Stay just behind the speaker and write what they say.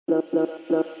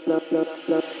you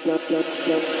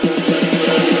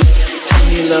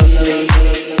love me.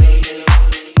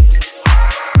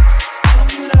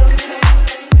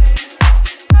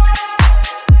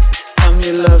 Come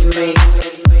you love me. Come you love me.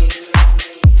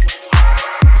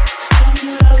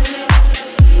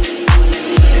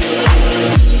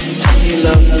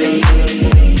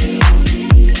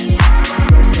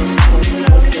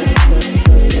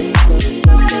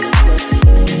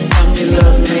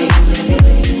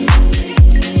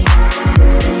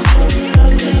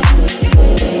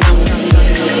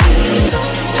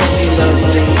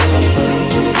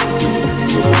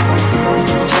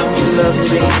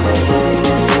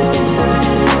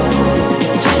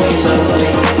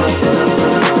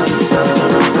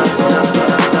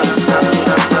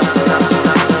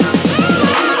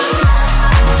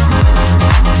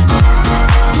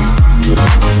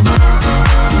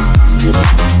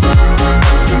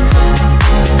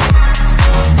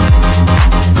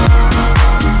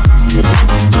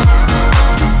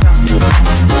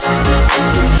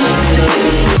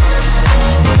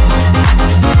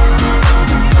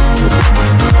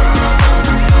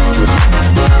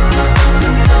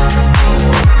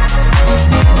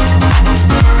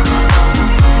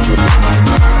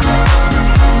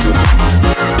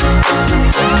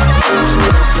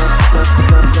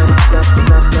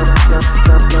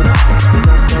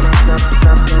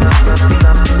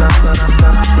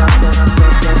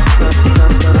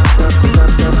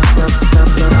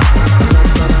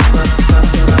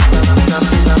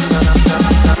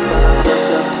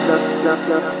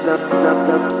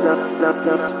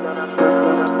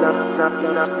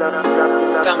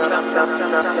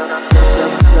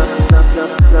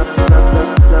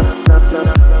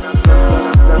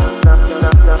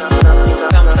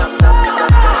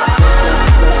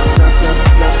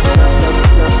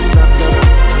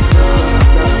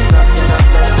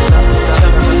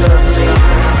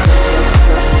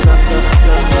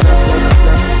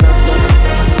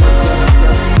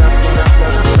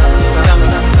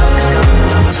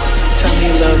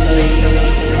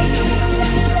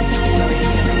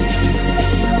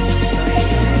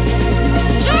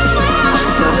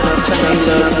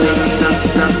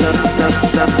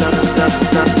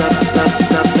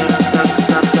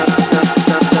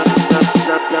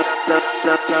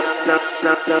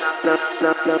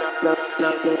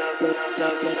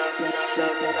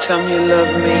 Come you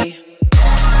love me.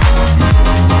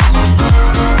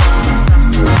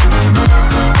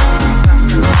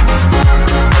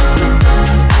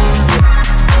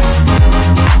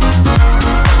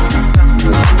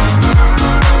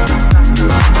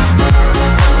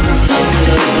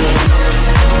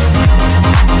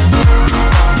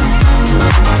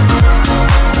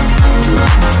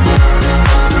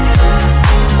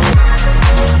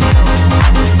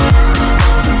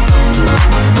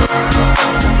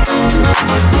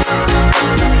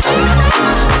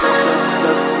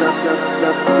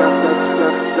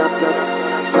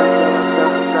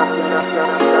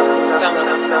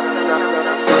 Tell me you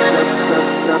love me.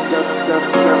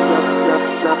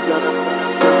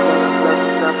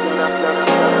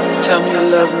 Tell me you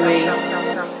love me.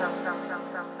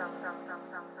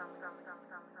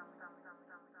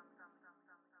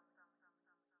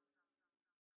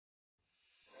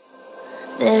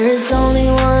 There is only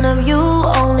one of you,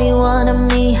 only one of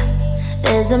me.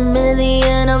 There's a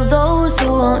million of those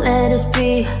who won't let us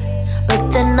be.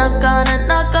 But they're not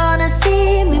gonna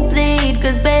see me bleed.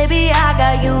 Cause baby I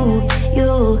got you.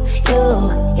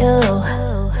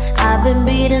 I've been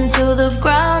beaten to the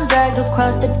ground, dragged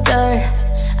across the dirt.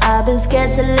 I've been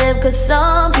scared to live cause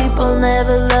some people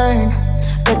never learn.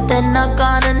 But they're not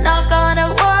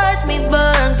gonna watch me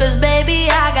burn. Cause baby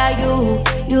I got you.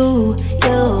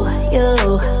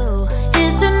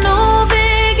 It's a new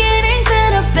beginnings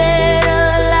and a better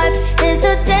life. It's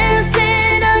a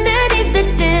dancing underneath the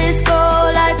disco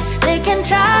lights. They can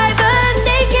try but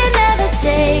they can never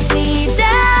take me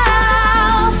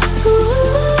down.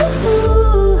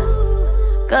 Ooh,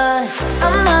 cause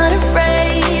I'm not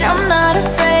afraid, I'm not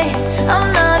afraid,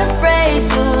 I'm not afraid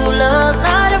to love,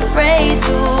 not afraid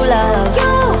to love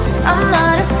you. I'm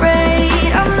not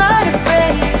afraid, I'm not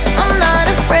afraid, I'm not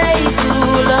afraid to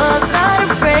love, not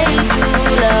afraid.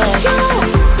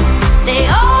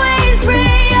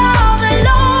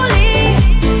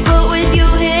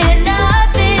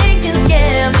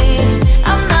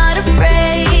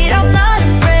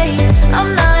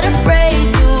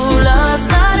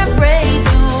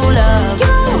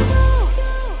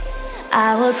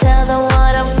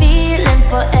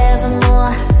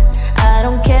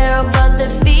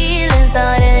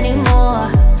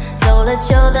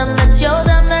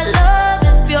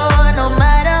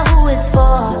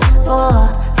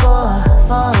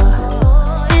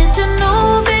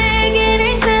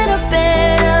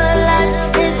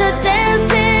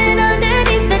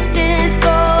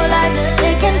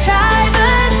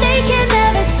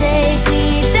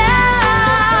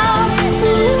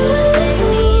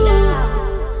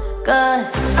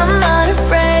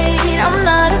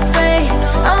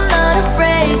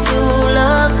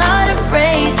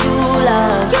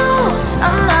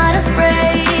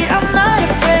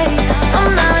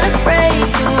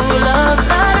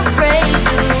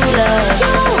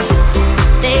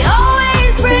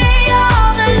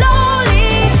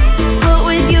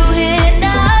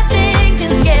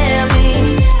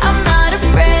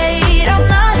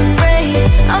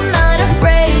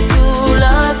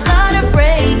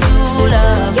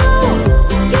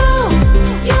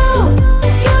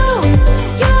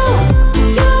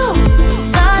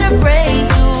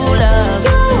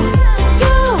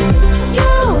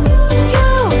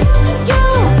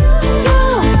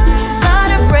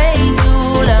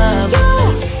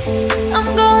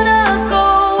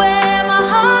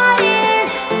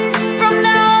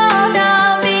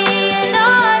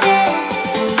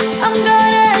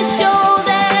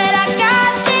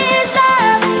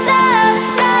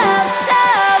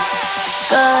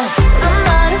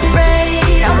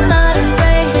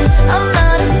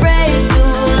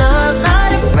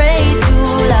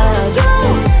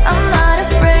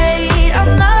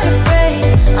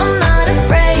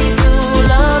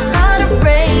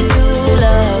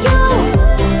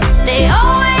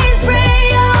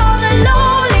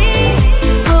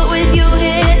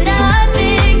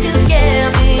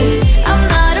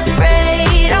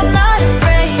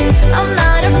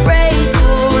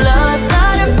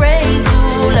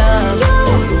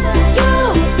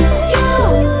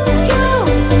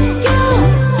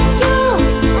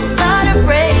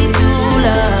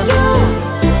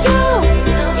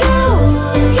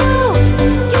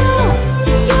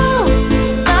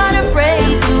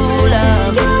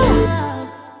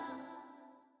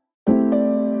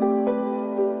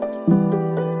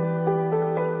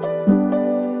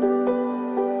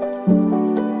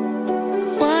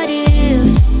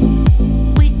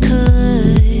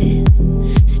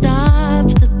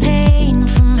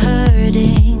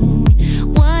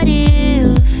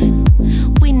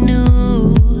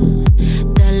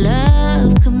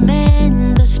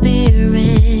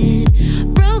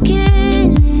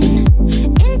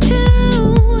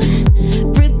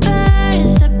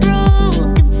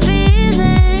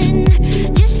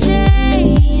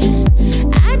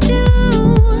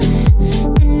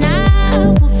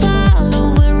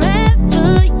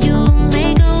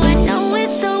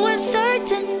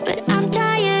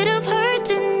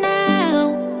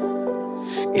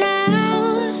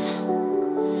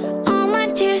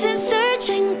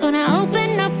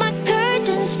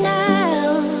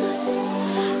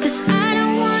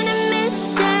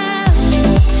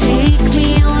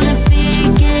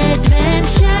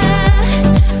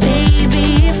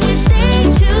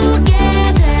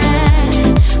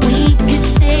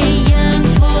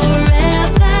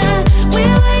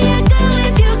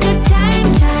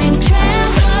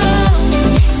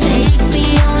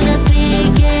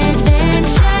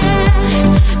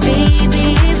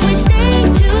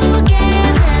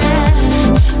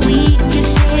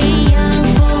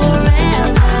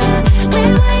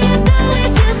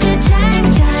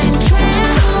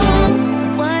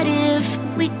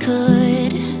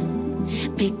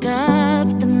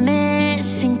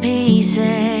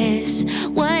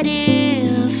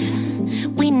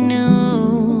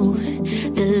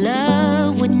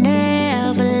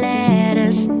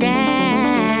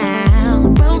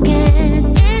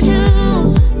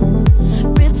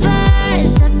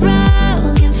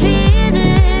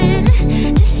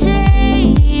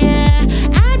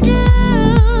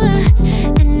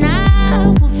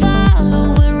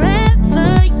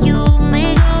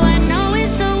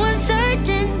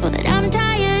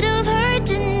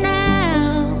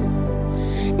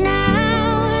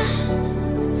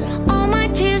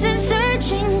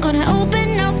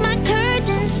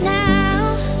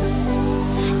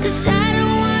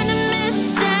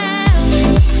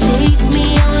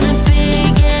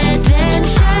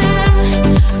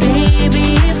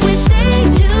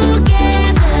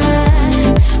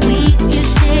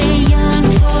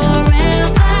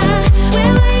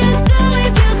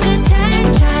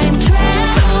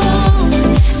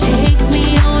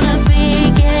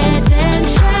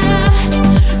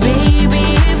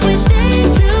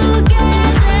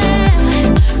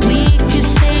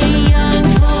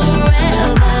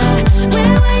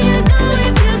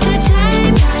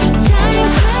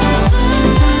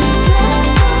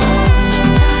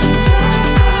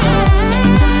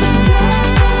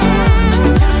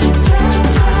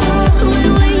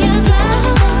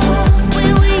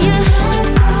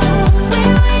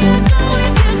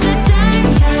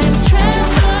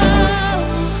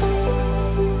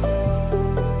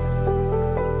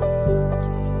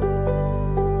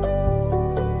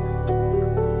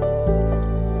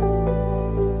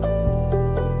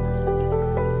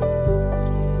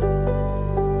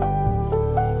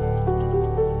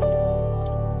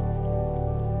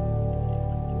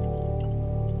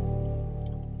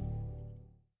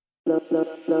 Tell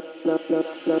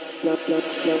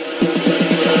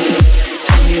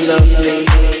me you love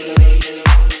me.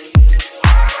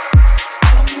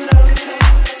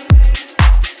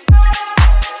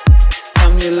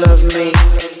 Tell me you love me.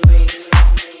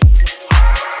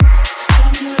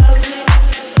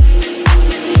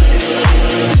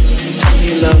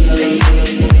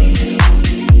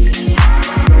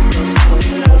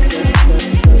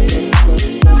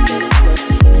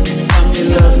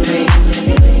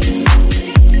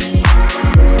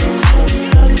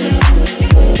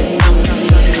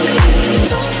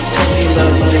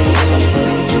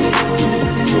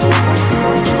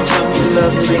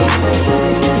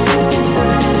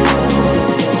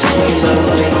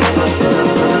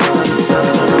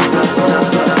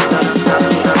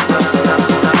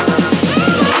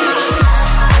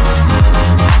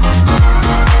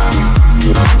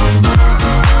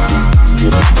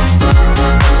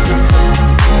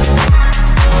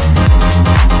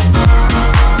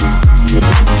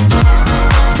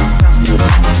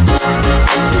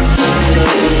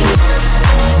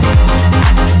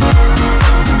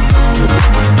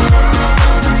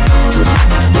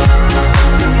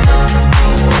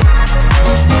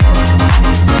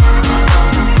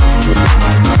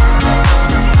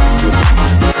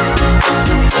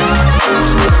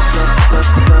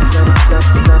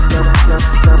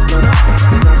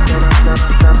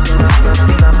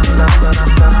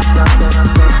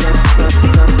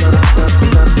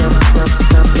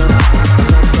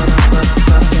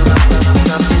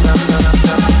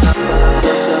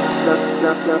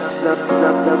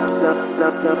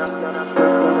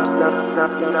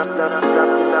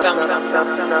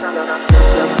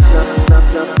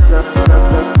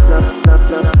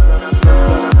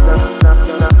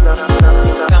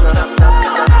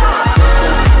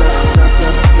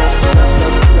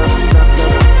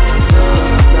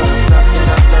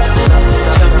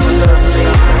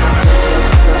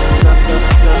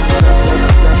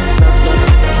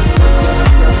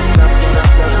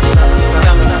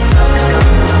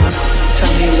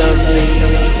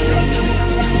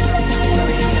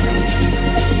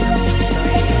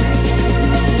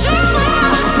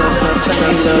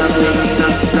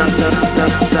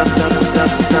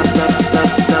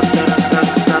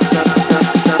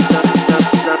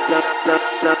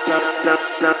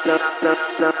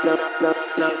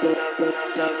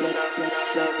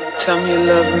 Tell me you love me. Tell me you love me. Tell me you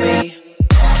love me.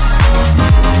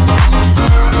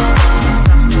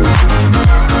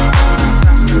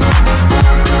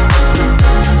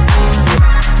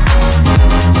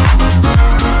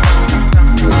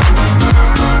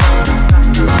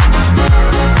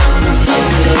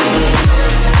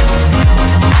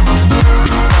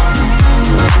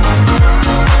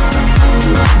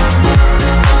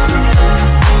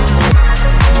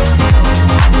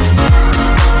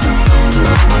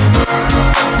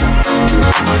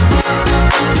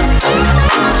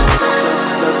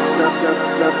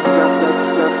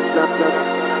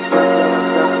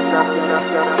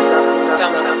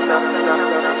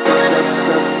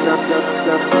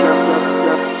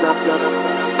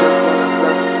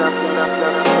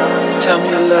 Tell me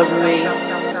you love me.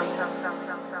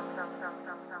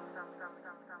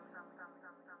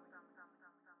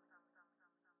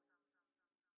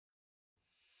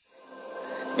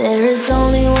 There is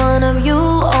only one of you,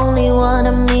 only one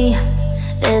of me.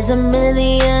 There's a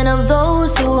million of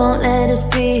those who won't let us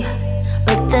be.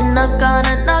 But they're not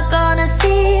gonna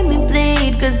see me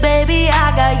bleed. Cause baby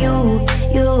I got you.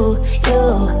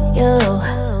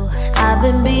 I've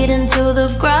been beaten to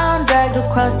the ground, dragged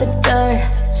across the dirt.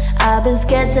 I've been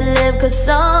scared to live cause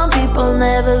some people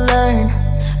never learn.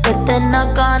 But they're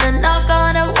not gonna